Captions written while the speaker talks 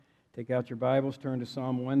Take out your Bibles, turn to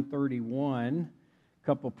Psalm 131. A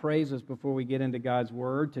couple praises before we get into God's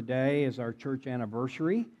Word. Today is our church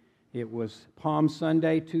anniversary. It was Palm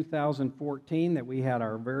Sunday 2014 that we had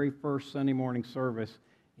our very first Sunday morning service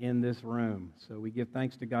in this room. So we give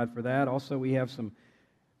thanks to God for that. Also, we have some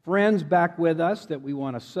friends back with us that we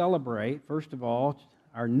want to celebrate. First of all,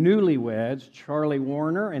 our newlyweds, Charlie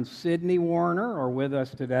Warner and Sydney Warner, are with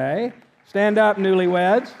us today. Stand up,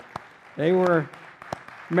 newlyweds. They were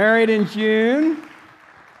married in June.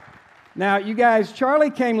 Now, you guys, Charlie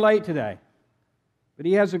came late today, but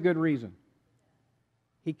he has a good reason.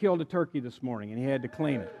 He killed a turkey this morning, and he had to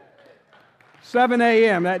clean it. 7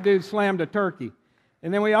 a.m., that dude slammed a turkey.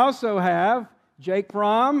 And then we also have Jake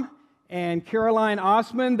Fromm and Caroline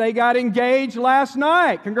Osman. They got engaged last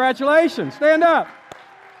night. Congratulations. Stand up.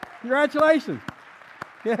 Congratulations.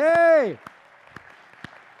 Yay!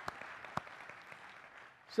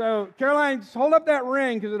 So, Caroline, just hold up that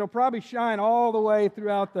ring because it'll probably shine all the way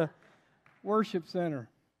throughout the worship center.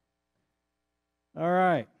 All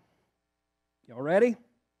right. Y'all ready?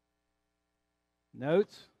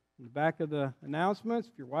 Notes in the back of the announcements.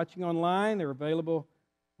 If you're watching online, they're available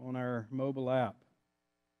on our mobile app.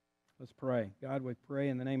 Let's pray. God, we pray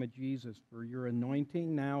in the name of Jesus for your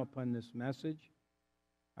anointing now upon this message.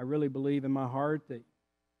 I really believe in my heart that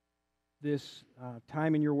this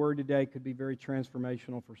time in your word today could be very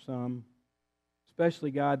transformational for some,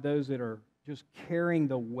 especially, God, those that are just carrying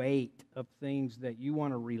the weight of things that you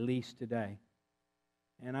want to release today.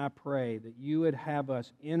 And I pray that you would have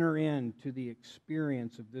us enter into the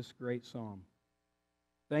experience of this great psalm.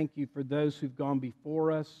 Thank you for those who've gone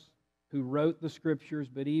before us, who wrote the Scriptures,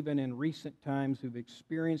 but even in recent times who've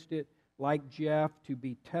experienced it, like Jeff, to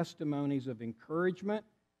be testimonies of encouragement.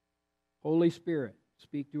 Holy Spirit,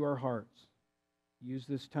 speak to our hearts. Use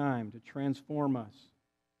this time to transform us.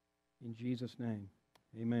 In Jesus' name,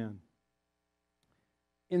 amen.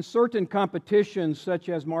 In certain competitions, such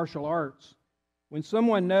as martial arts, when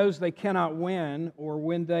someone knows they cannot win or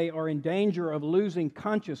when they are in danger of losing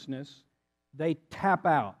consciousness, they tap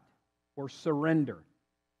out or surrender.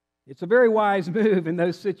 It's a very wise move in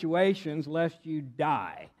those situations, lest you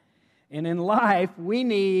die. And in life, we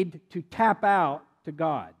need to tap out to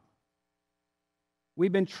God.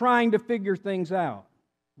 We've been trying to figure things out.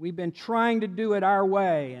 We've been trying to do it our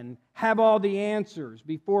way and have all the answers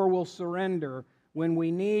before we'll surrender when we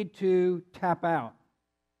need to tap out.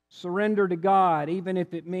 Surrender to God, even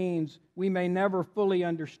if it means we may never fully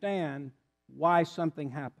understand why something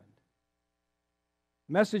happened.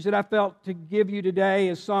 The message that I felt to give you today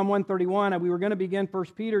is Psalm 131. We were going to begin 1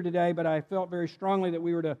 Peter today, but I felt very strongly that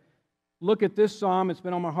we were to look at this psalm. It's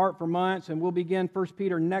been on my heart for months, and we'll begin 1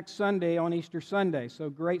 Peter next Sunday on Easter Sunday.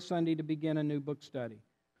 So great Sunday to begin a new book study.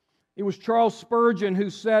 It was Charles Spurgeon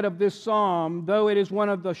who said of this psalm, though it is one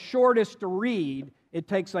of the shortest to read, it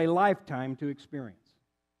takes a lifetime to experience.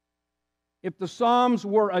 If the Psalms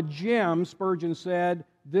were a gem, Spurgeon said,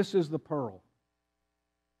 this is the pearl.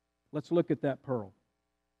 Let's look at that pearl.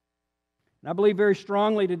 And I believe very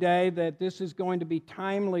strongly today that this is going to be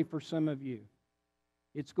timely for some of you.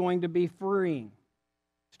 It's going to be freeing.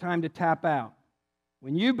 It's time to tap out.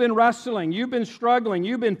 When you've been wrestling, you've been struggling,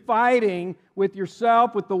 you've been fighting with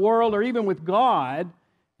yourself, with the world, or even with God,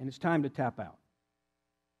 and it's time to tap out.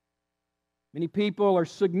 Many people are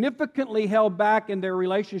significantly held back in their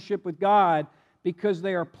relationship with God because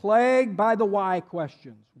they are plagued by the why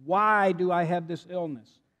questions. Why do I have this illness?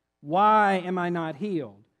 Why am I not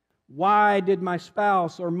healed? Why did my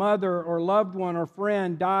spouse or mother or loved one or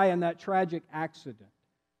friend die in that tragic accident?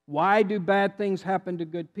 Why do bad things happen to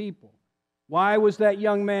good people? Why was that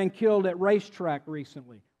young man killed at racetrack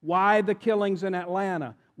recently? Why the killings in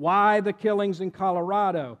Atlanta? Why the killings in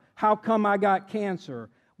Colorado? How come I got cancer?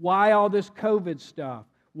 Why all this COVID stuff?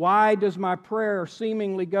 Why does my prayer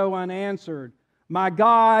seemingly go unanswered? My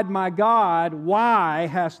God, why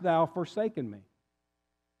hast thou forsaken me?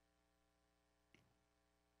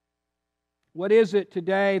 What is it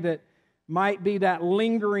today that might be that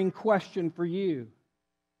lingering question for you?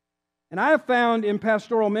 And I have found in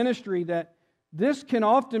pastoral ministry that this can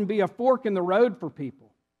often be a fork in the road for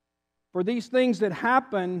people. For these things that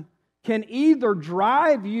happen can either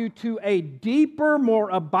drive you to a deeper, more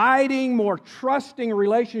abiding, more trusting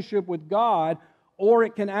relationship with God, or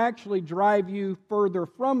it can actually drive you further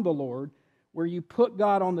from the Lord, where you put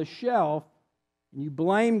God on the shelf and you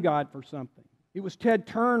blame God for something. It was Ted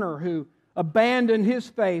Turner who abandoned his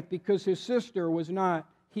faith because his sister was not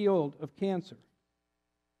healed of cancer.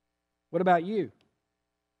 What about you?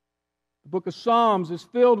 The book of Psalms is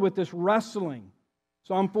filled with this wrestling.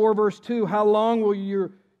 Psalm 4 verse 2, how long will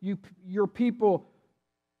your people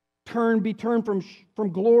Be turned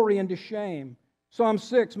from glory into shame. Psalm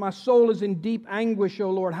 6, my soul is in deep anguish, O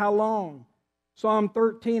Lord. How long? Psalm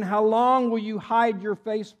 13, how long will you hide your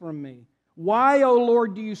face from me? Why, O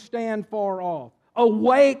Lord, do you stand far off?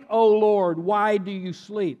 Awake, O Lord, why do you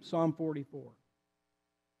sleep? Psalm 44.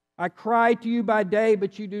 I cry to you by day,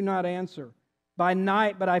 but you do not answer. By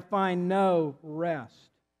night, but I find no rest.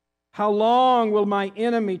 How long will my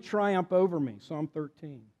enemy triumph over me? Psalm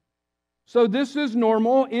 13. So this is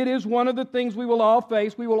normal. It is one of the things we will all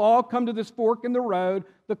face. We will all come to this fork in the road.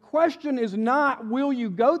 The question is not, will you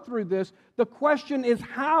go through this? The question is,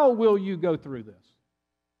 how will you go through this?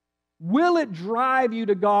 Will it drive you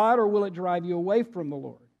to God, or will it drive you away from the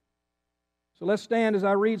Lord? So let's stand as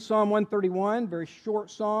I read Psalm 131, very short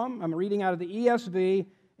psalm. I'm reading out of the ESV,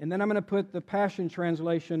 and then I'm going to put the Passion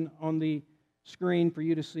Translation on the screen for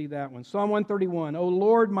you to see that one. Psalm 131, O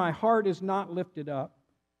Lord, my heart is not lifted up.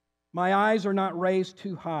 My eyes are not raised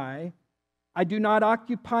too high. I do not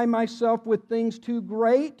occupy myself with things too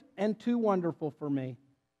great and too wonderful for me.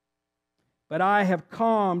 But I have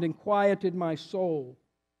calmed and quieted my soul.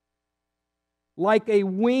 Like a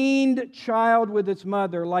weaned child with its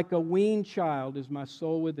mother, like a weaned child is my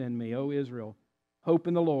soul within me, O Israel. Hope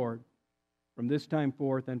in the Lord from this time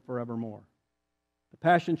forth and forevermore. The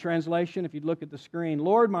Passion Translation, if you'd look at the screen,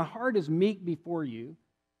 Lord, my heart is meek before you.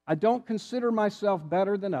 I don't consider myself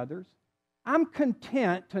better than others. I'm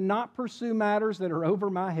content to not pursue matters that are over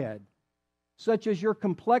my head, such as your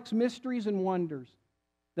complex mysteries and wonders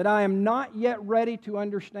that I am not yet ready to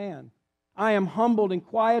understand. I am humbled and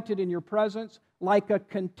quieted in your presence like a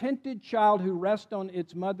contented child who rests on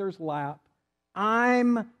its mother's lap.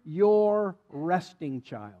 I'm your resting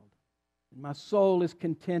child, and my soul is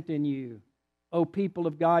content in you. O people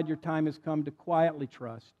of God, your time has come to quietly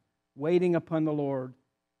trust, waiting upon the Lord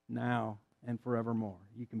now and forevermore.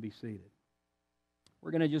 You can be seated.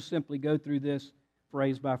 We're going to just simply go through this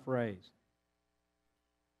phrase by phrase.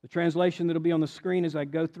 The translation that will be on the screen as I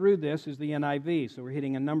go through this is the NIV, so we're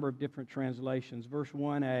hitting a number of different translations. Verse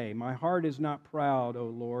 1a, my heart is not proud, O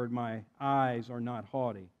Lord, my eyes are not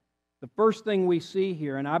haughty. The first thing we see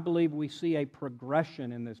here, and I believe we see a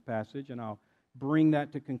progression in this passage, and I'll bring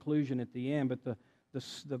that to conclusion at the end, but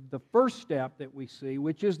the first step that we see,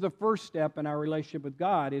 which is the first step in our relationship with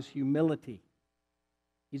God, is humility.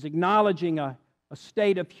 He's acknowledging a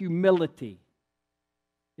state of humility.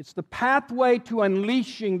 It's the pathway to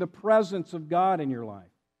unleashing the presence of God in your life.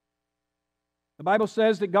 The Bible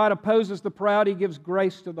says that God opposes the proud, He gives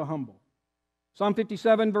grace to the humble. Psalm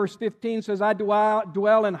 57 verse 15 says, I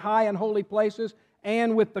dwell in high and holy places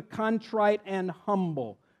and with the contrite and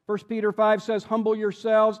humble. 1 Peter 5 says, humble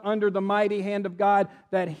yourselves under the mighty hand of God,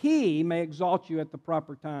 that He may exalt you at the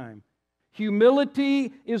proper time.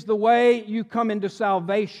 Humility is the way you come into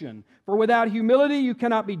salvation. For without humility you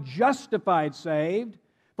cannot be justified, saved.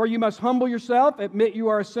 For you must humble yourself, admit you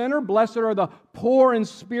are a sinner. Blessed are the poor in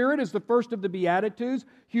spirit is the first of the Beatitudes.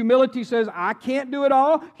 Humility says, I can't do it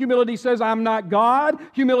all. Humility says, I'm not God.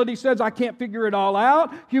 Humility says, I can't figure it all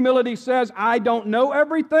out. Humility says, I don't know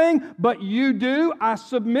everything, but you do. I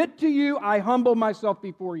submit to you. I humble myself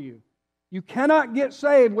before you. You cannot get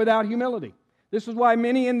saved without humility. This is why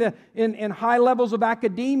many in high levels of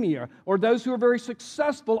academia or those who are very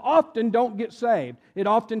successful often don't get saved. It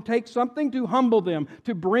often takes something to humble them,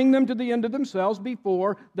 to bring them to the end of themselves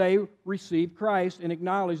before they receive Christ and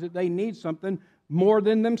acknowledge that they need something more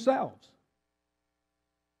than themselves.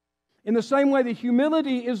 In the same way that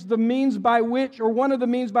humility is the means by which, or one of the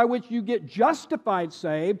means by which you get justified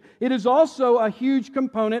saved, it is also a huge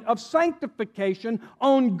component of sanctification,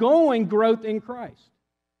 ongoing growth in Christ.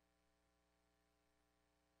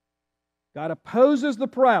 God opposes the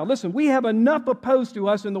proud. Listen, we have enough opposed to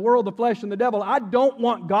us in the world, the flesh, and the devil. I don't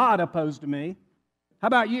want God opposed to me. How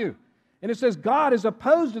about you? And it says God is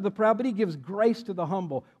opposed to the proud, but He gives grace to the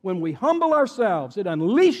humble. When we humble ourselves, it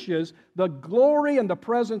unleashes the glory and the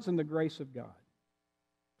presence and the grace of God.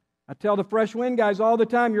 I tell the Fresh Wind guys all the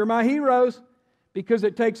time, you're my heroes, because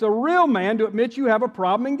it takes a real man to admit you have a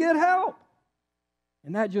problem and get help.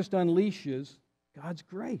 And that just unleashes God's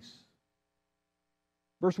grace.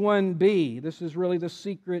 Verse 1b, this is really the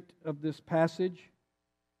secret of this passage.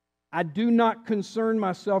 I do not concern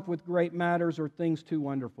myself with great matters or things too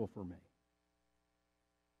wonderful for me.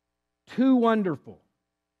 Too wonderful.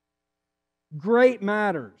 Great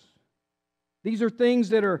matters. These are things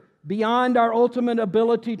that are beyond our ultimate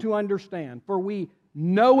ability to understand. For we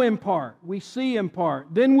know in part, we see in part,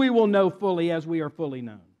 then we will know fully as we are fully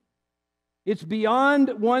known. It's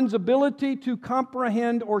beyond one's ability to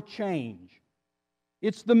comprehend or change.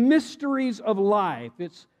 It's the mysteries of life.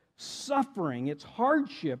 It's suffering. It's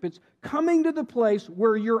hardship. It's coming to the place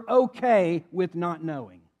where you're okay with not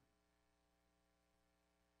knowing.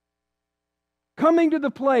 Coming to the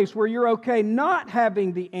place where you're okay not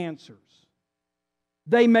having the answers.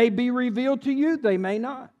 They may be revealed to you, they may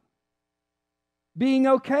not. Being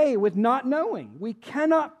okay with not knowing. We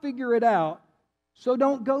cannot figure it out, so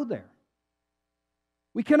don't go there.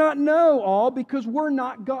 We cannot know all because we're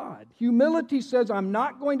not God. Humility says, I'm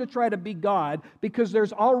not going to try to be God because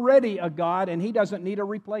there's already a God and He doesn't need a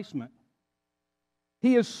replacement.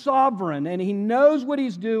 He is sovereign and He knows what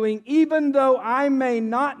He's doing, even though I may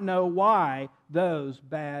not know why those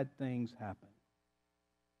bad things happen.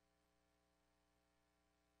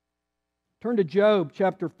 Turn to Job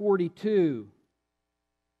chapter 42.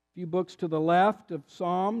 A few books to the left of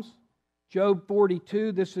Psalms. Job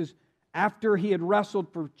 42, this is after he had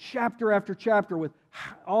wrestled for chapter after chapter with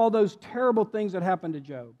all those terrible things that happened to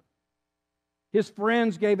Job. His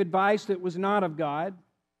friends gave advice that was not of God.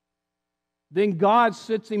 Then God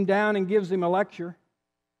sits him down and gives him a lecture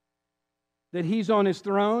that He's on His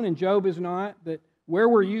throne and Job is not. That where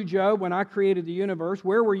were you, Job, when I created the universe?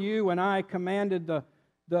 Where were you when I commanded the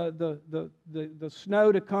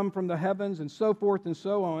snow to come from the heavens, and so forth and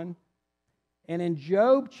so on? And in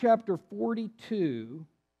Job chapter 42,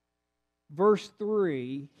 verse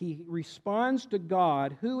 3, he responds to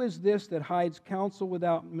God, "Who is this that hides counsel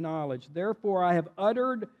without knowledge? Therefore I have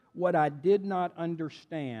uttered what I did not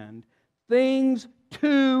understand, things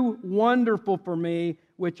too wonderful for me,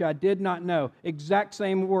 which I did not know." Exact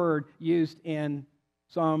same word used in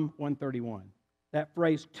Psalm 131. That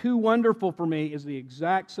phrase, "too wonderful for me," is the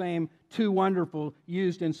exact same "too wonderful"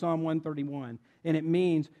 used in Psalm 131. And it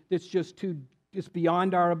means it's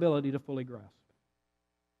beyond our ability to fully grasp.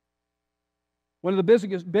 One of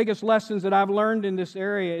the biggest lessons that I've learned in this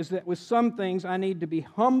area is that with some things I need to be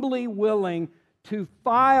humbly willing to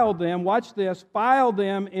file them, watch this, file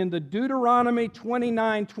them in the Deuteronomy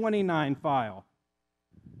 29:29 file.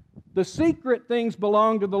 The secret things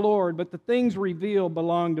belong to the Lord, but the things revealed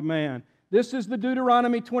belong to man. This is the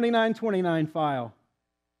Deuteronomy 29:29 file.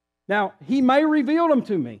 Now, He may reveal them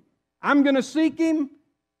to me. I'm going to seek Him.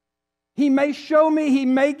 He may show me, He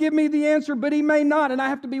may give me the answer, but He may not. And I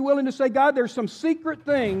have to be willing to say, God, there's some secret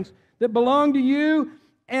things that belong to You,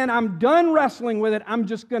 and I'm done wrestling with it. I'm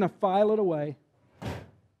just going to file it away. If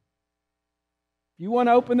you want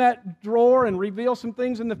to open that drawer and reveal some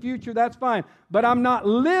things in the future, that's fine. But I'm not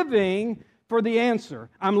living for the answer.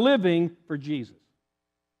 I'm living for Jesus.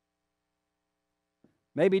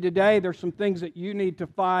 Maybe today there's some things that you need to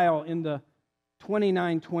file in the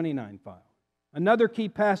 29:29 file. Another key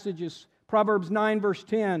passage is Proverbs 9, verse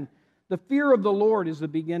 10. The fear of the Lord is the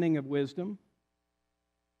beginning of wisdom,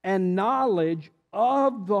 and knowledge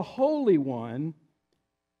of the Holy One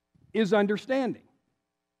is understanding.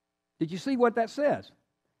 Did you see what that says?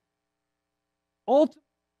 Ultimate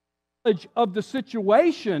knowledge of the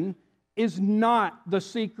situation is not the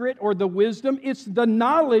secret or the wisdom, it's the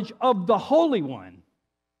knowledge of the Holy One.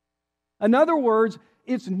 In other words,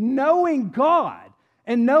 it's knowing God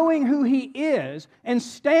and knowing who He is and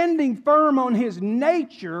standing firm on His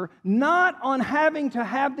nature, not on having to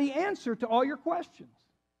have the answer to all your questions.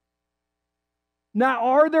 Now,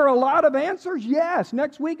 are there a lot of answers? Yes.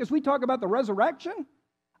 Next week, as we talk about the resurrection,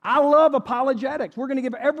 I love apologetics. We're going to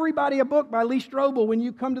give everybody a book by Lee Strobel when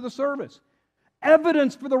you come to the service.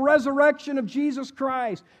 Evidence for the resurrection of Jesus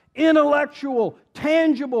Christ. Intellectual,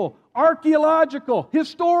 tangible, archaeological,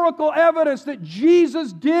 historical evidence that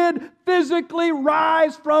Jesus did physically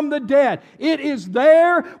rise from the dead. It is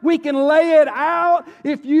there. We can lay it out.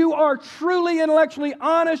 If you are truly intellectually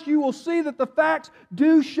honest, you will see that the facts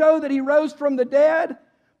do show that He rose from the dead.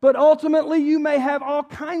 But ultimately, you may have all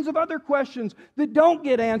kinds of other questions that don't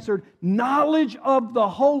get answered. Knowledge of the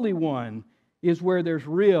Holy One is where there's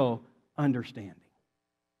real understanding.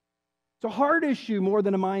 It's a heart issue more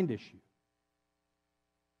than a mind issue.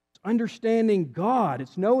 It's understanding God.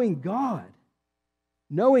 It's knowing God.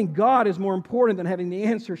 Knowing God is more important than having the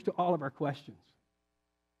answers to all of our questions.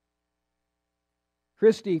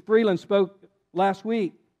 Christy Freeland spoke last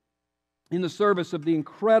week in the service of the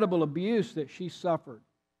incredible abuse that she suffered,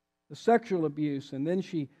 the sexual abuse, and then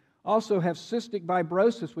she also has cystic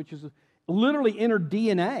fibrosis, which is literally in her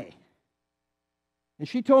DNA. And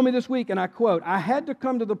she told me this week, and I quote, "I had to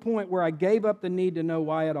come to the point where I gave up the need to know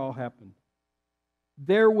why it all happened.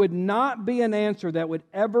 There would not be an answer that would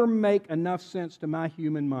ever make enough sense to my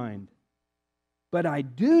human mind. But I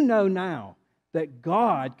do know now that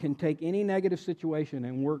God can take any negative situation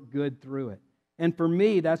and work good through it. And for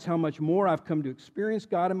me, that's how much more I've come to experience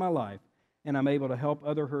God in my life, and I'm able to help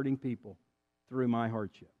other hurting people through my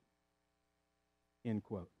hardship." End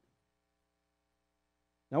quote.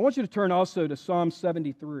 Now, I want you to turn also to Psalm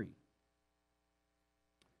 73.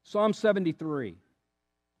 Psalm 73.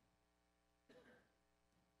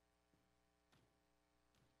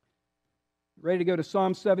 Ready to go to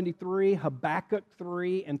Psalm 73, Habakkuk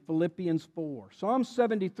 3, and Philippians 4. Psalm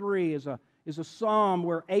 73 is a psalm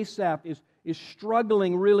where Asaph is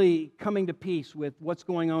struggling, really coming to peace with what's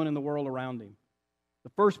going on in the world around him.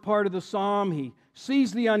 The first part of the psalm, he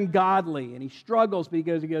sees the ungodly, and he struggles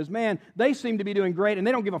because he goes, man, they seem to be doing great, and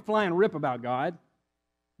they don't give a flying rip about God.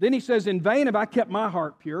 Then he says, in vain have I kept my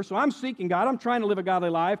heart pure, so I'm seeking God, I'm trying to live a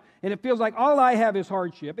godly life, and it feels like all I have is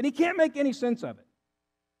hardship, and he can't make any sense of it.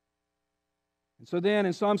 And so then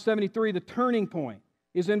in Psalm 73, the turning point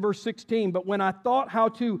is in verse 16. But when I thought how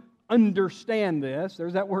to understand this,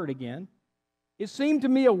 there's that word again, it seemed to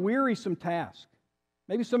me a wearisome task.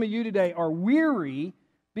 Maybe some of you today are weary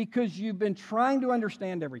because you've been trying to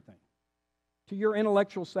understand everything to your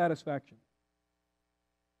intellectual satisfaction.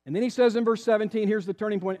 And then he says in verse 17, here's the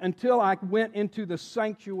turning point, until I went into the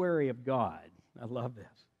sanctuary of God. I love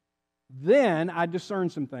this. Then I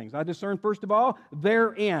discerned some things. I discerned, first of all,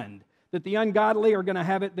 their end. That the ungodly are going to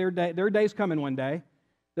have it, their day's coming one day.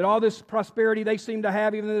 That all this prosperity they seem to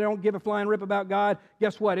have, even though they don't give a flying rip about God,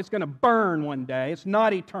 guess what? It's going to burn one day. It's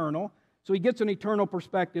not eternal. So he gets an eternal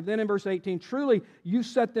perspective. Then in verse 18, truly you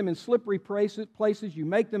set them in slippery places. You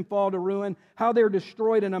make them fall to ruin. How they're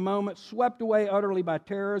destroyed in a moment, swept away utterly by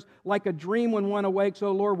terrors, like a dream when one awakes,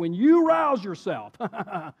 O Lord, when you rouse yourself.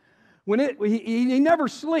 He never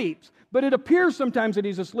sleeps, but it appears sometimes that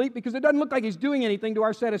he's asleep because it doesn't look like he's doing anything to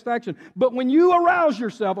our satisfaction. But when you arouse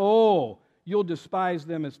yourself, you'll despise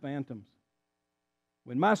them as phantoms.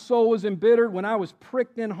 When my soul was embittered, when I was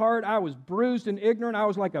pricked in heart, I was bruised and ignorant, I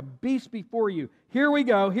was like a beast before you. Here we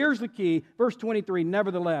go, here's the key, verse 23,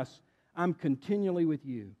 nevertheless, I'm continually with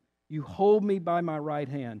you. You hold me by my right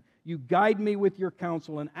hand. You guide me with your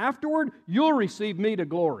counsel, and afterward you'll receive me to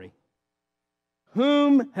glory.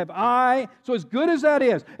 Whom have I? So as good as that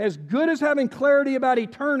is, as good as having clarity about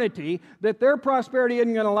eternity, that their prosperity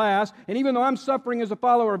isn't going to last, and even though I'm suffering as a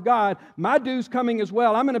follower of God, my due's coming as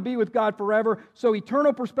well. I'm going to be with God forever. So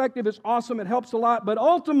eternal perspective is awesome. It helps a lot. But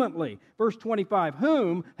ultimately, verse 25,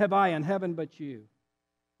 whom have I in heaven but you?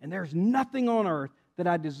 And there's nothing on earth that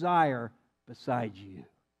I desire besides you.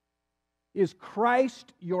 Is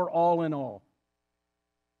Christ your all in all?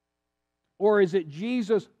 Or is it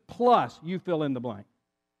Jesus plus you fill in the blank?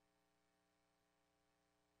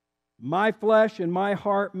 My flesh and my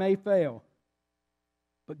heart may fail,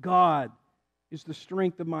 but God is the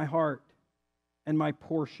strength of my heart and my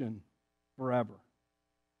portion forever.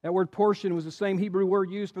 That word portion was the same Hebrew word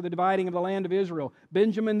used for the dividing of the land of Israel.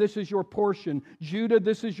 Benjamin, this is your portion. Judah,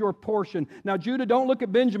 this is your portion. Now, Judah, don't look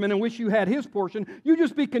at Benjamin and wish you had his portion. You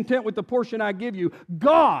just be content with the portion I give you.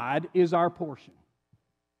 God is our portion.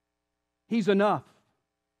 He's enough.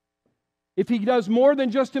 If He does more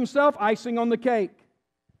than just Himself, icing on the cake.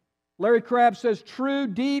 Larry Crabb says, true,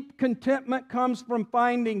 deep contentment comes from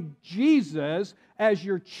finding Jesus as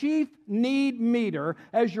your chief need meter,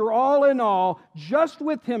 as your all in all, just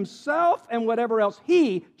with Himself and whatever else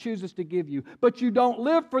He chooses to give you. But you don't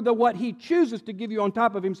live for what He chooses to give you on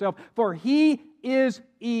top of Himself, for He is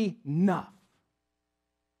enough.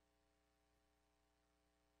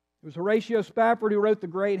 It was Horatio Spafford who wrote the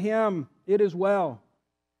great hymn, It Is Well.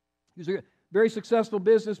 He was a very successful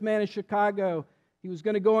businessman in Chicago. He was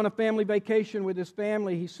going to go on a family vacation with his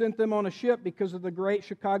family. He sent them on a ship because of the great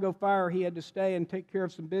Chicago fire. He had to stay and take care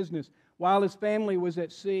of some business while his family was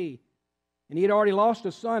at sea. And he had already lost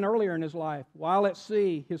a son earlier in his life. While at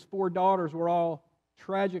sea, his 4 daughters were all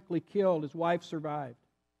tragically killed. His wife survived.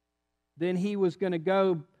 Then he was going to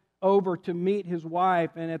go over to meet his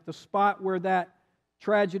wife, and at the spot where that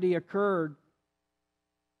tragedy occurred,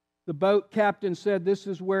 the boat captain said, this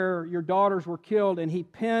is where your daughters were killed, and he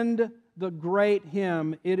penned the great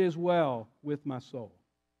hymn, It Is Well With My Soul.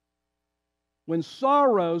 When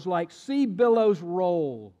sorrows like sea billows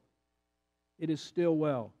roll, it is still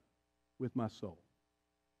well with my soul.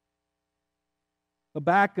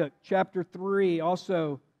 Habakkuk chapter 3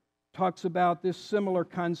 also talks about this similar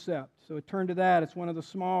concept. So turn to that. It's one of the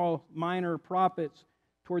small, minor prophets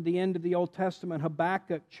toward the end of the Old Testament.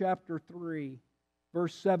 Habakkuk chapter 3,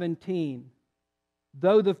 verse 17.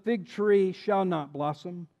 Though the fig tree shall not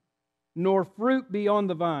blossom, nor fruit be on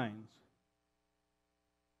the vines,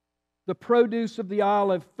 the produce of the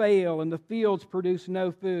olive fail, and the fields produce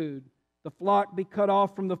no food, the flock be cut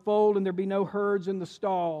off from the fold, and there be no herds in the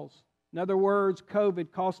stalls. In other words,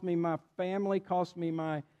 COVID cost me my family, cost me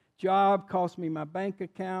my job, cost me my bank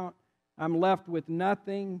account. I'm left with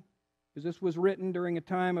nothing, because this was written during a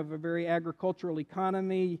time of a very agricultural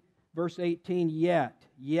economy. Verse 18, yet,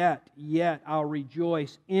 I'll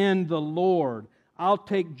rejoice in the Lord. I'll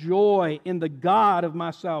take joy in the God of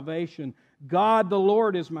my salvation. God the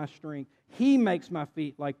Lord is my strength. He makes my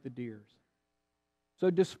feet like the deer's. So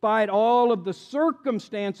despite all of the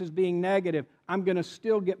circumstances being negative, I'm going to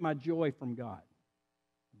still get my joy from God.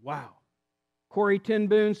 Wow. Corrie ten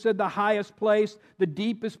Boom said the highest place, the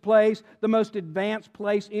deepest place, the most advanced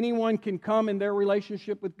place anyone can come in their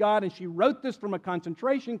relationship with God, and she wrote this from a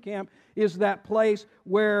concentration camp, is that place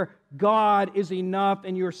where God is enough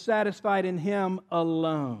and you're satisfied in Him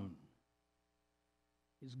alone.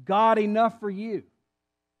 Is God enough for you?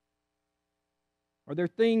 Are there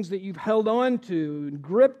things that you've held on to and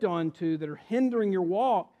gripped onto that are hindering your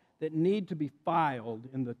walk that need to be filed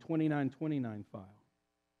in the 2929 file?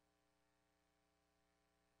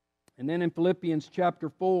 And then in Philippians chapter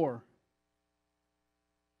 4, I'm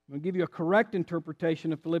going to give you a correct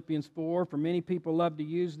interpretation of Philippians 4. For many people love to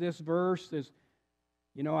use this verse as,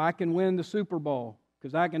 I can win the Super Bowl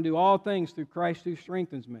because I can do all things through Christ who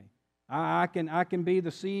strengthens me. I can be the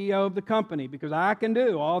CEO of the company because I can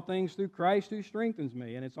do all things through Christ who strengthens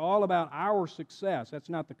me. And it's all about our success. That's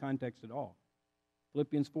not the context at all.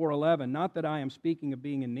 Philippians 4:11, not that I am speaking of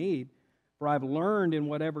being in need, for I've learned in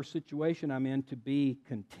whatever situation I'm in to be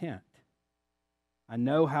content. I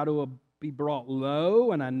know how to be brought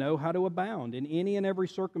low, and I know how to abound. In any and every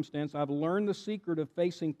circumstance, I've learned the secret of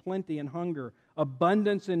facing plenty and hunger,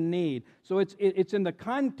 abundance and need. So it's in the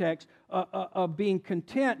context of being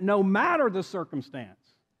content no matter the circumstance.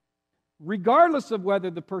 Regardless of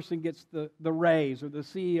whether the person gets the raise or the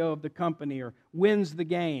CEO of the company or wins the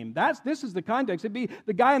game. This is the context. It'd be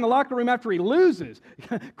the guy in the locker room after he loses.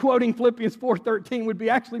 Quoting Philippians 4:13 would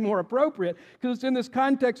be actually more appropriate because it's in this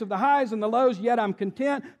context of the highs and the lows, yet I'm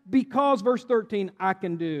content because, verse 13, I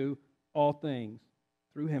can do all things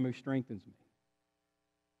through Him who strengthens me.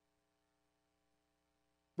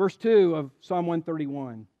 Verse 2 of Psalm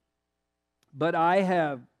 131, but I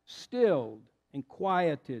have stilled and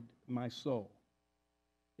quieted my soul.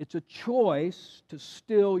 It's a choice to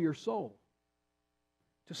still your soul,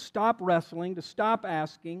 to stop wrestling, to stop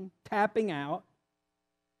asking, tapping out,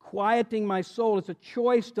 quieting my soul. It's a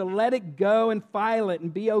choice to let it go and file it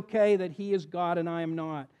and be okay that He is God and I am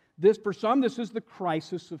not. For some, this is the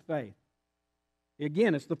crisis of faith.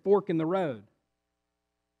 Again, it's the fork in the road.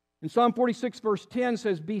 In Psalm 46, verse 10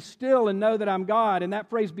 says, be still and know that I'm God. And that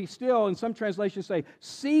phrase, be still, in some translations say,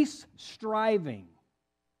 cease striving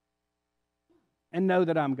and know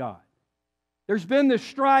that I'm God. There's been this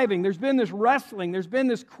striving, there's been this wrestling, there's been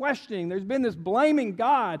this questioning, there's been this blaming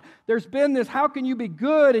God, there's been this, how can you be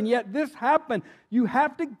good and yet this happened? You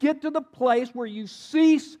have to get to the place where you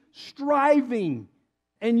cease striving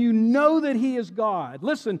and you know that He is God.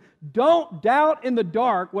 Listen, don't doubt in the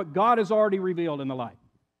dark what God has already revealed in the light.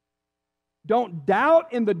 Don't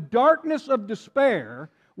doubt in the darkness of despair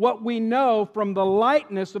what we know from the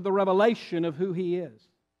lightness of the revelation of who He is.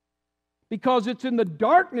 Because it's in the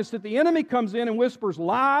darkness that the enemy comes in and whispers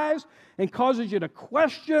lies and causes you to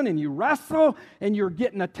question and you wrestle and you're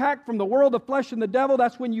getting attacked from the world, the flesh, and the devil.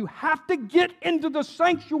 That's when you have to get into the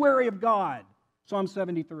sanctuary of God. Psalm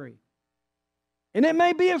 73. And it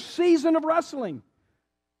may be a season of wrestling.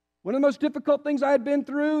 One of the most difficult things I had been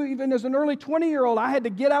through, even as an early 20-year-old, I had to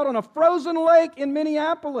get out on a frozen lake in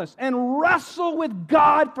Minneapolis and wrestle with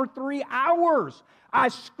God for 3 hours. I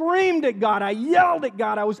screamed at God. I yelled at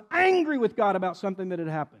God. I was angry with God about something that had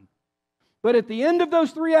happened. But at the end of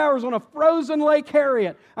those 3 hours on a frozen Lake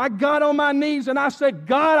Harriet, I got on my knees and I said,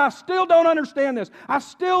 God, I still don't understand this. I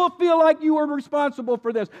still feel like you are responsible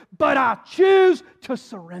for this. But I choose to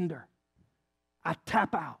surrender. I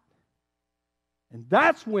tap out. And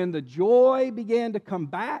that's when the joy began to come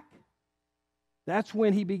back. That's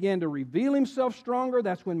when He began to reveal Himself stronger.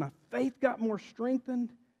 That's when my faith got more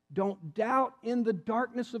strengthened. Don't doubt in the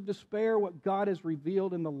darkness of despair what God has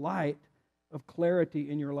revealed in the light of clarity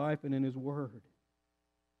in your life and in His Word.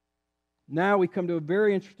 Now we come to a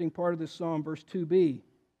very interesting part of this psalm, verse 2b.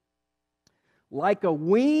 Like a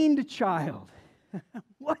weaned child.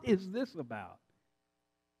 What is this about?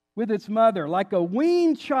 With its mother. Like a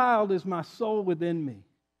weaned child is my soul within me.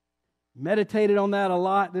 Meditated on that a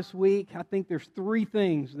lot this week. I think there's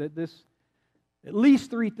at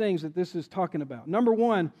least three things that this is talking about. Number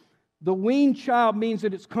one, the weaned child means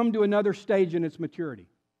that it's come to another stage in its maturity.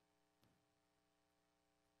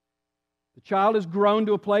 The child has grown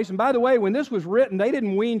to a place, and by the way, when this was written, they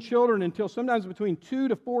didn't wean children until sometimes between 2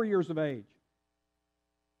 to 4 years of age.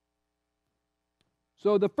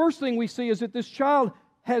 So the first thing we see is that this child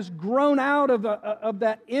has grown out of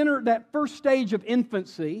that first stage of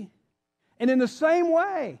infancy. And in the same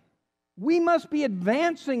way, We must be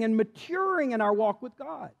advancing and maturing in our walk with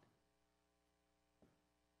God.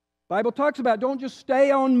 The Bible talks about don't just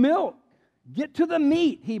stay on milk. Get to the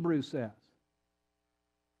meat, Hebrews says.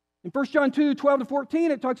 In 1 John 2, 12 to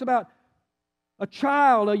 14, it talks about a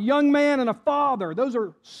child, a young man, and a father. Those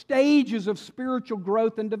are stages of spiritual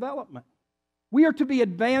growth and development. We are to be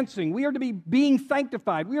advancing. We are to be being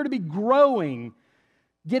sanctified. We are to be growing,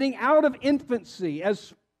 getting out of infancy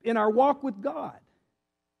as in our walk with God.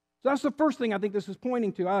 So that's the first thing I think this is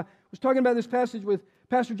pointing to. I was talking about this passage with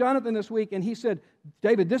Pastor Jonathan this week, and he said,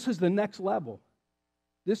 David, this is the next level.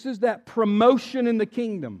 This is that promotion in the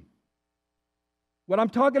kingdom. What I'm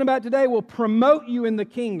talking about today will promote you in the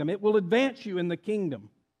kingdom. It will advance you in the kingdom.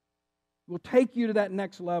 It will take you to that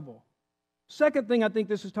next level. Second thing I think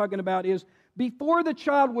this is talking about is before the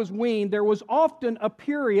child was weaned, there was often a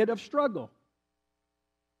period of struggle.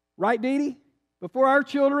 Right, Dee Dee? Before our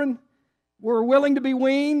children were willing to be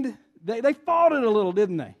weaned, they fought it a little,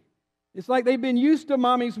 didn't they? It's like they've been used to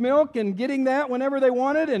mommy's milk and getting that whenever they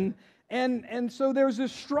wanted, and so there's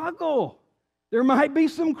this struggle. There might be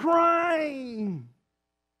some crying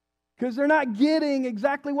because they're not getting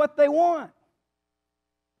exactly what they want.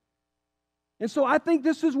 And so I think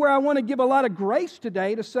this is where I want to give a lot of grace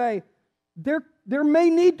today to say there may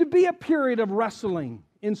need to be a period of wrestling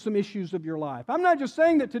in some issues of your life. I'm not just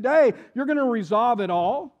saying that today you're going to resolve it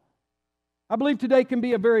all. I believe today can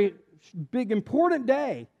be a very big, important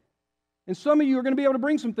day. And some of you are going to be able to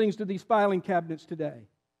bring some things to these filing cabinets today.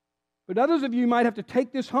 But others of you might have to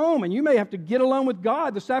take this home, and you may have to get alone with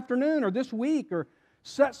God this afternoon or this week, or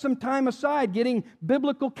set some time aside getting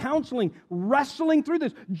biblical counseling, wrestling through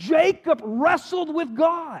this. Jacob wrestled with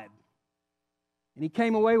God, and he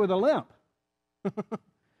came away with a limp.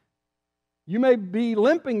 You may be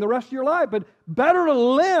limping the rest of your life, but better to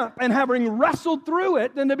limp and having wrestled through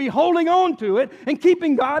it than to be holding on to it and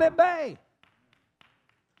keeping God at bay.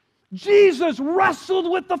 Jesus wrestled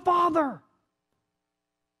with the Father.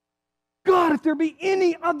 God, if there be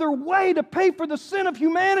any other way to pay for the sin of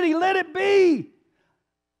humanity, let it be.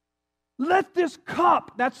 Let this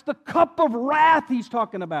cup, that's the cup of wrath he's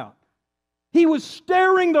talking about. He was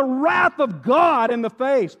staring the wrath of God in the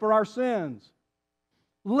face for our sins.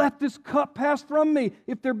 Let this cup pass from me.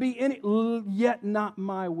 If there be any, yet not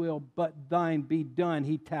my will, but thine be done.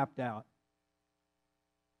 He tapped out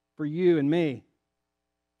for you and me.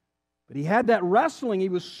 But he had that wrestling. He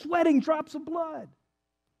was sweating drops of blood.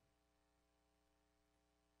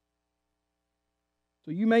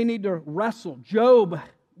 So you may need to wrestle. Job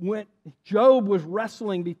was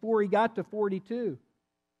wrestling before he got to 42.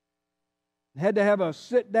 He had to have a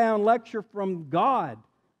sit-down lecture from God.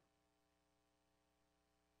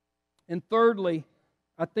 And thirdly,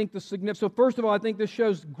 I think so first of all, I think this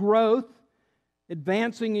shows growth,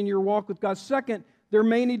 advancing in your walk with God. Second, there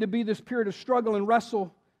may need to be this period of struggle and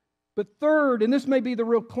wrestle. But third, and this may be the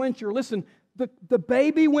real clincher, listen, the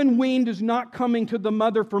baby when weaned is not coming to the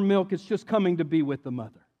mother for milk, it's just coming to be with the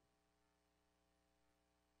mother.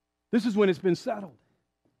 This is when it's been settled.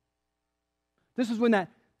 This is when that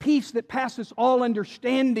peace that passes all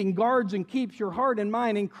understanding guards and keeps your heart and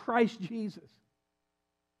mind in Christ Jesus.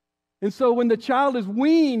 And so when the child is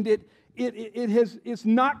weaned, it's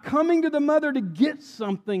not coming to the mother to get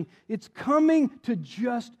something. It's coming to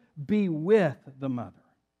just be with the mother.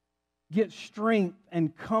 Get strength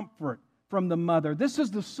and comfort from the mother. This is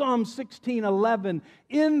the Psalm 16:11.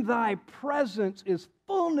 In thy presence is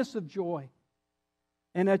fullness of joy,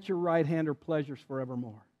 and at your right hand are pleasures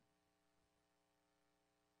forevermore.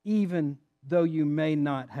 Even though you may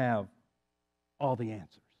not have all the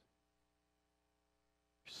answers.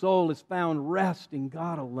 Your soul has found rest in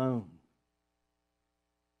God alone.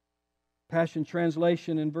 Passion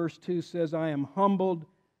Translation in verse 2 says, I am humbled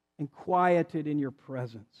and quieted in your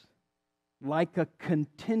presence, like a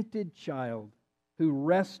contented child who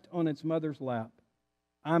rests on its mother's lap.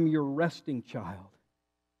 I'm your resting child.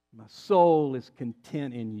 My soul is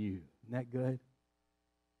content in you. Isn't that good?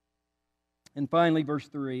 And finally, verse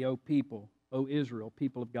 3, O people, O Israel,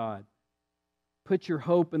 people of God, put your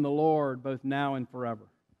hope in the Lord both now and forever.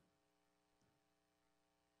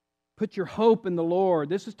 Put your hope in the Lord.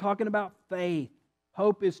 This is talking about faith.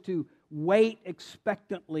 Hope is to wait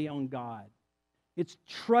expectantly on God. It's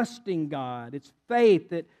trusting God. It's faith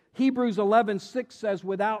that Hebrews 11:6 says,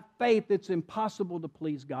 without faith it's impossible to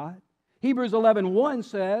please God. Hebrews 11:1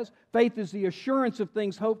 says, faith is the assurance of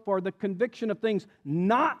things hoped for, the conviction of things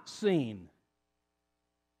not seen.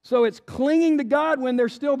 So it's clinging to God when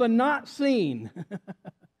there's still the not seen.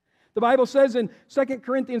 The Bible says in 2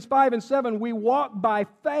 Corinthians 5:7, we walk by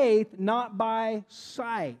faith, not by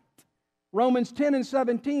sight. Romans 10 and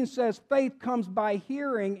 17 says faith comes by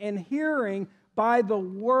hearing, and hearing by the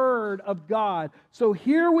Word of God. So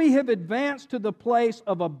here we have advanced to the place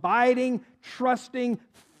of abiding, trusting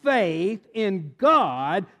faith in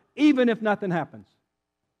God, even if nothing happens.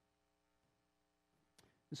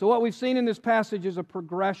 So what we've seen in this passage is a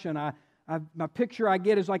progression. My picture I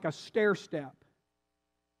get is like a stair step,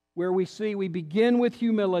 where we begin with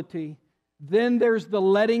humility, then there's the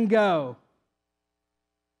letting go,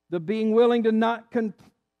 the being willing to not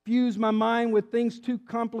confuse my mind with things too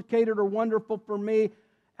complicated or wonderful for me.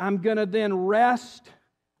 I'm going to then rest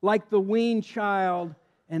like the weaned child,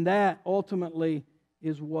 and that ultimately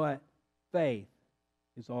is what faith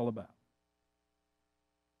is all about.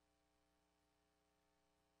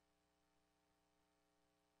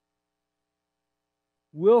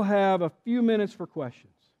 We'll have a few minutes for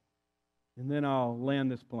questions, and then I'll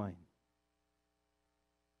land this plane.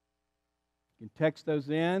 You can text those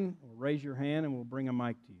in, or raise your hand, and we'll bring a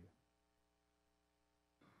mic to you.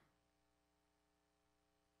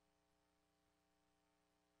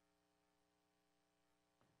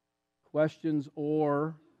 Questions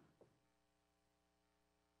or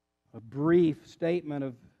a brief statement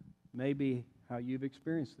of maybe how you've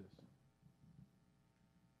experienced this.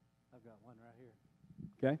 I've got one right here.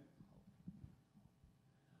 Okay?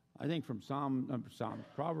 I think from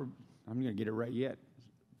Proverbs, I'm going to get it right yet.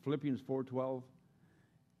 Philippians 4:12.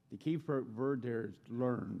 The key word there is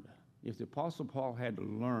learned. If the Apostle Paul had to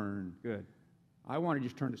learn, Good. I want to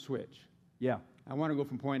just turn the switch. Yeah. I want to go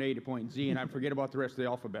from point A to point Z, and I forget about the rest of the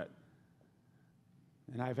alphabet.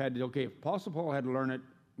 And I've had to, if Apostle Paul had to learn it,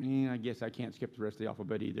 I guess I can't skip the rest of the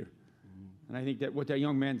alphabet either. And I think that what that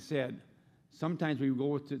young man said, sometimes we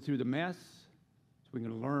go through the mess so we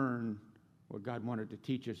can learn what God wanted to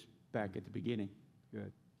teach us back at the beginning.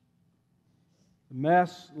 Good. The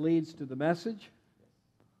mess leads to the message.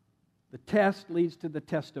 The test leads to the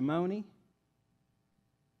testimony.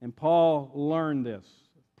 And Paul learned this.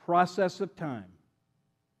 Process of time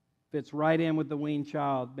fits right in with the weaned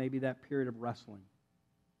child, maybe that period of wrestling.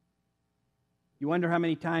 You wonder how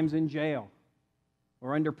many times in jail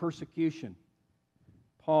or under persecution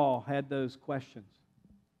Paul had those questions.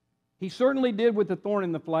 He certainly did with the thorn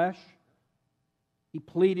in the flesh. He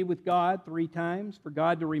pleaded with God 3 times for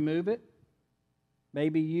God to remove it.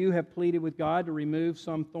 Maybe you have pleaded with God to remove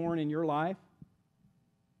some thorn in your life,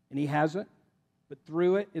 and He hasn't. But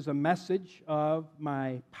through it is a message of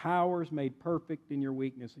my power is made perfect in your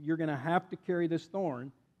weakness. You're going to have to carry this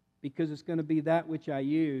thorn because it's going to be that which I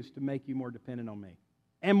use to make you more dependent on me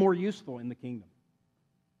and more useful in the kingdom.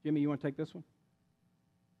 Jimmy, you want to take this one?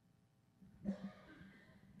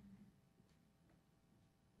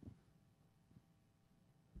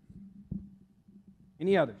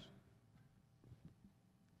 Any others?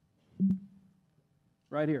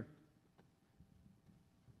 Right here.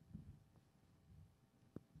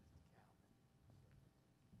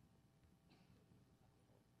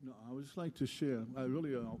 No, I would just like to share. I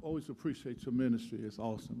really always appreciate your ministry. It's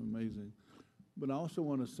awesome, amazing. But I also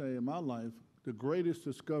want to say in my life, the greatest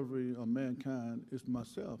discovery of mankind is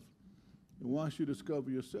myself. And once you discover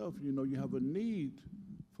yourself, you know you have a need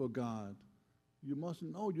for God. You must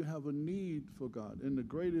know you have a need for God. And the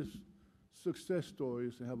greatest success story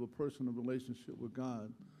is to have a personal relationship with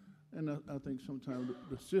God. And I think sometimes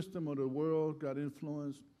the system of the world got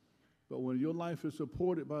influenced, but when your life is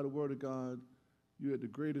supported by the Word of God, you're at the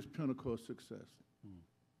greatest pinnacle of success.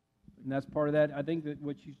 And that's part of that. I think that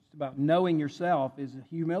what you about knowing yourself is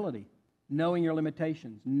humility, knowing your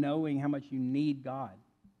limitations, knowing how much you need God.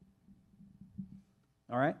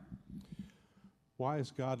 All right? Why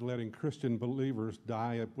is God letting Christian believers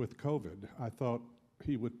die with COVID? I thought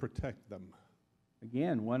He would protect them.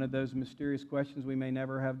 Again, one of those mysterious questions we may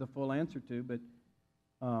never have the full answer to, but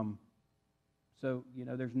so you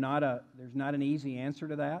know, there's not an easy answer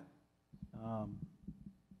to that.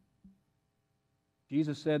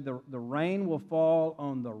 Jesus said the rain will fall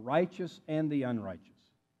on the righteous and the unrighteous.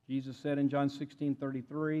 Jesus said in John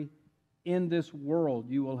 16:33, in this world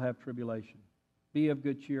you will have tribulation. Be of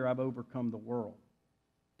good cheer, I've overcome the world.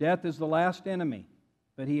 Death is the last enemy,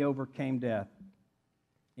 but He overcame death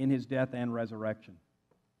in His death and resurrection,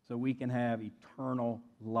 so we can have eternal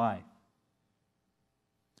life.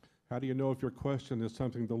 How do you know if your question is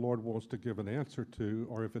something the Lord wants to give an answer to,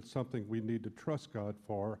 or if it's something we need to trust God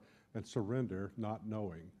for and surrender, not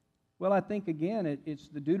knowing? Well, I think, again, it's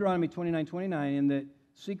the Deuteronomy 29:29, in that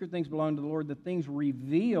secret things belong to the Lord, the things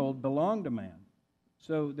revealed belong to man.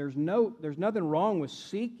 So there's nothing wrong with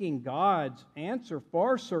seeking God's answer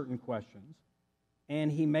for certain questions,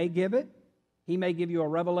 and He may give it. He may give you a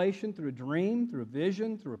revelation through a dream, through a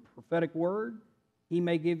vision, through a prophetic word. He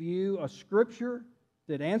may give you a scripture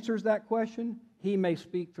that answers that question. He may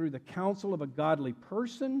speak through the counsel of a godly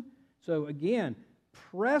person. So again,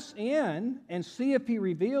 press in and see if He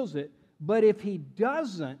reveals it. But if He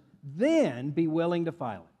doesn't, then be willing to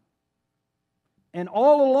file it. And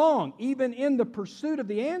all along, even in the pursuit of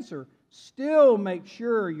the answer, still make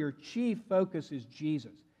sure your chief focus is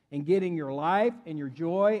Jesus and getting your life and your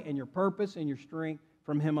joy and your purpose and your strength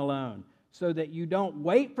from Him alone, so that you don't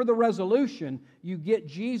wait for the resolution, you get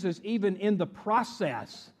Jesus even in the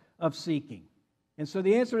process of seeking. And so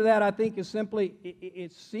the answer to that, I think, is simply,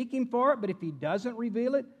 it's seeking for it, but if He doesn't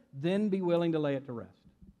reveal it, then be willing to lay it to rest.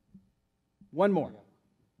 One more.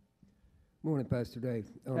 Morning, Pastor Dave.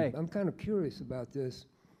 Hey. I'm kind of curious about this.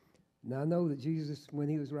 Now, I know that Jesus, when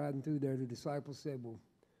He was riding through there, the disciples said, well,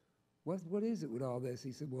 what is it with all this?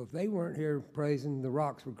 He said, well, if they weren't here praising, the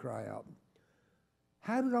rocks would cry out.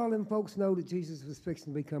 How did all them folks know that Jesus was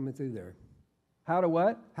fixing to be coming through there? How to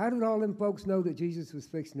what? How did all them folks know that Jesus was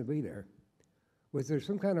fixing to be there? Was there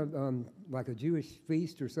some kind of, like a Jewish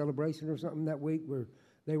feast or celebration or something that week where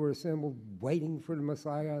they were assembled waiting for the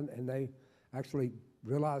Messiah and they actually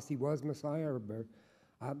realized He was Messiah? Or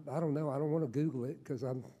I don't know. I don't want to Google it because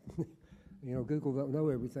I'm, Google don't know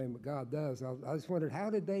everything, but God does. I just wondered, how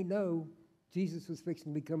did they know Jesus was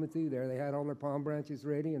fixing to be coming through there? They had all their palm branches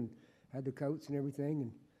ready and had the coats and everything.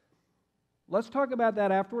 And Let's talk about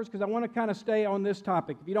that afterwards, because I want to kind of stay on this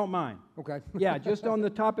topic, if you don't mind. okay. Yeah, just on the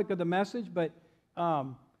topic of the message, but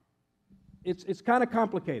it's kind of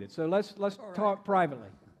complicated. So let's talk privately.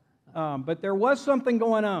 But there was something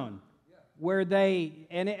going on where they,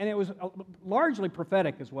 and it was largely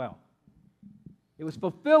prophetic as well. It was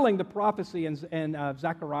fulfilling the prophecy in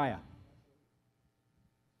Zechariah.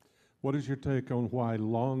 What is your take on why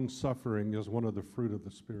long suffering is one of the fruit of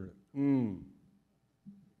the Spirit?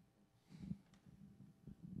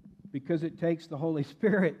 Because it takes the Holy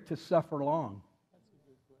Spirit to suffer long.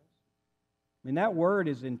 I mean, that word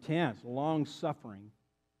is intense, long suffering.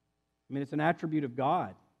 I mean, it's an attribute of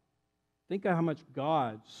God. Think of how much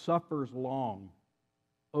God suffers long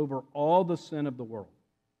over all the sin of the world.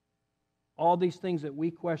 All these things that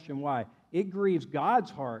we question why. It grieves God's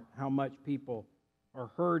heart how much people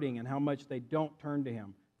are hurting and how much they don't turn to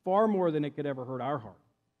Him, far more than it could ever hurt our heart.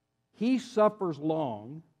 He suffers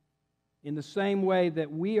long in the same way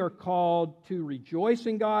that we are called to rejoice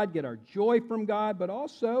in God, get our joy from God, but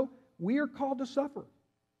also we are called to suffer.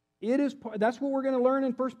 That's what we're going to learn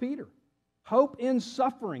in 1 Peter. Hope in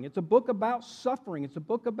suffering. It's a book about suffering. It's a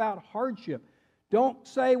book about hardship. Don't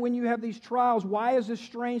say when you have these trials, why is this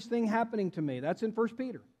strange thing happening to me? That's in 1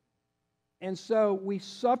 Peter. And so we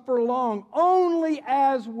suffer long only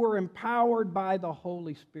as we're empowered by the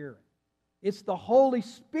Holy Spirit. It's the Holy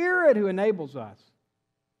Spirit who enables us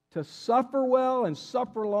to suffer well and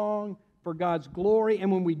suffer long for God's glory.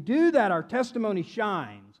 And when we do that, our testimony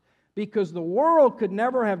shines, because the world could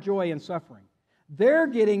never have joy in suffering. They're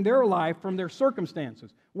getting their life from their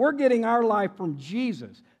circumstances. We're getting our life from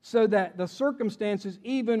Jesus, so that the circumstances,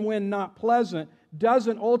 even when not pleasant,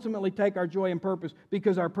 doesn't ultimately take our joy and purpose,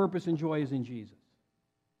 because our purpose and joy is in Jesus.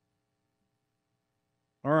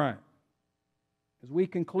 All right. As we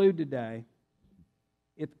conclude today,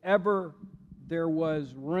 if ever there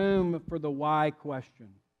was room for the why question,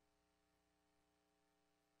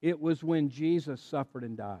 it was when Jesus suffered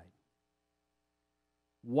and died.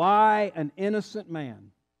 Why an innocent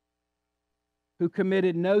man who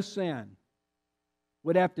committed no sin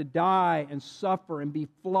would have to die and suffer and be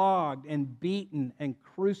flogged and beaten and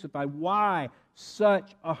crucified? Why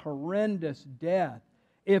such a horrendous death?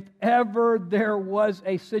 If ever there was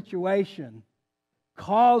a situation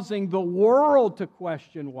causing the world to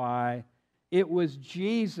question why, it was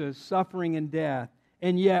Jesus suffering and death.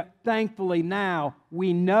 And yet, thankfully now,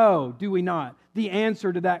 we know, do we not, the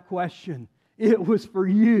answer to that question. It was for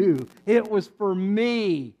you. It was for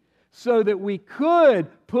me, so that we could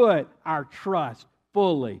put our trust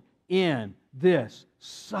fully in this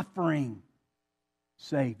suffering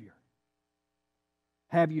Savior.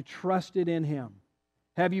 Have you trusted in Him?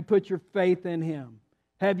 Have you put your faith in Him?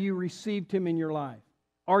 Have you received Him in your life?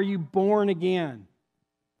 Are you born again?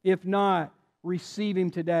 If not, receive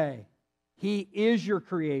Him today. He is your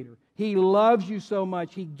Creator. He loves you so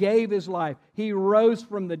much. He gave His life. He rose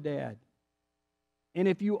from the dead. And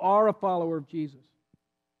if you are a follower of Jesus,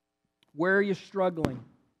 where are you struggling?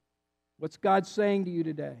 What's God saying to you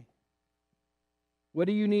today? What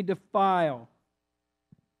do you need to file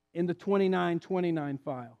in the 2929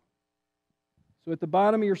 file? So at the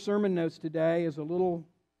bottom of your sermon notes today is a little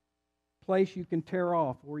place you can tear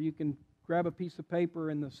off, or you can grab a piece of paper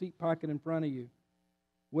in the seat pocket in front of you.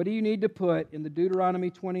 What do you need to put in the Deuteronomy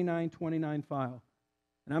 2929 file?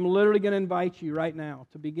 And I'm literally going to invite you right now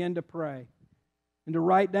to begin to pray and to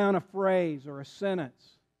write down a phrase or a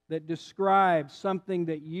sentence that describes something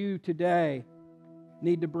that you today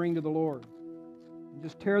need to bring to the Lord. And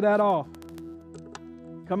just tear that off.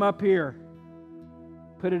 Come up here.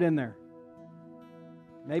 Put it in there.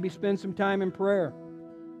 Maybe spend some time in prayer.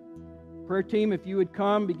 Prayer team, if you would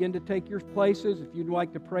come, begin to take your places if you'd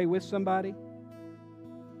like to pray with somebody.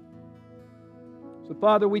 So,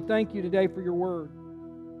 Father, we thank you today for your word.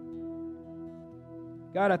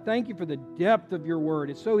 God, I thank you for the depth of your word.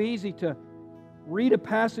 It's so easy to read a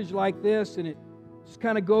passage like this and it just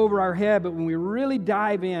kind of go over our head, but when we really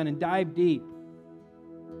dive in and dive deep,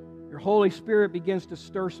 your Holy Spirit begins to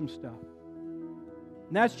stir some stuff.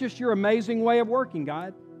 And that's just your amazing way of working,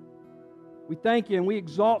 God. We thank you and we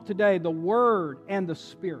exalt today the Word and the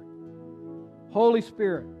Spirit. Holy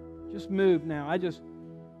Spirit, just move now. I just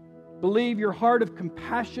believe your heart of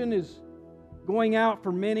compassion is going out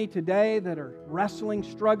for many today that are wrestling,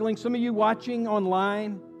 struggling. Some of you watching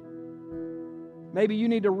online, maybe you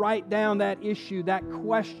need to write down that issue, that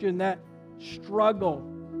question, that struggle.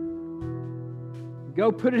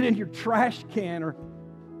 Go put it in your trash can. Or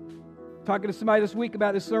talking to somebody this week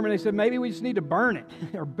about this sermon, they said maybe we just need to burn it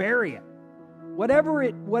or bury it.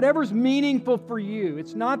 Whatever's meaningful for you.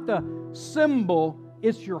 It's not the symbol,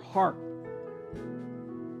 it's your heart.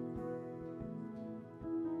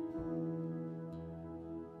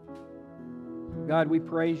 God, we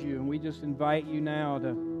praise you and we just invite you now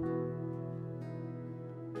to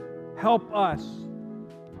help us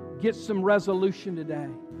get some resolution today.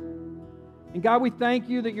 And God, we thank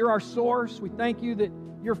you that you're our source. We thank you that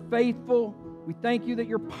you're faithful. We thank you that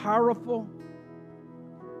you're powerful.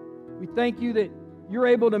 We thank you that you're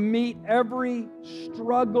able to meet every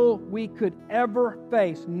struggle we could ever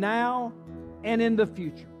face now and in the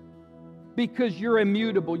future because you're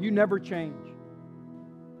immutable. You never change.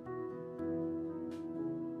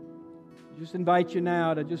 I just invite you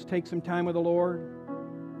now to just take some time with the Lord.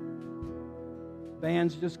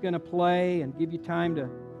 Band's just going to play and give you time to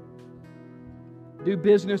do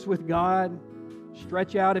business with God.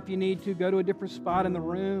 Stretch out if you need to. Go to a different spot in the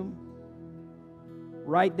room.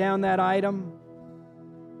 Write down that item.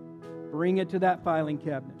 Bring it to that filing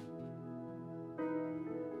cabinet.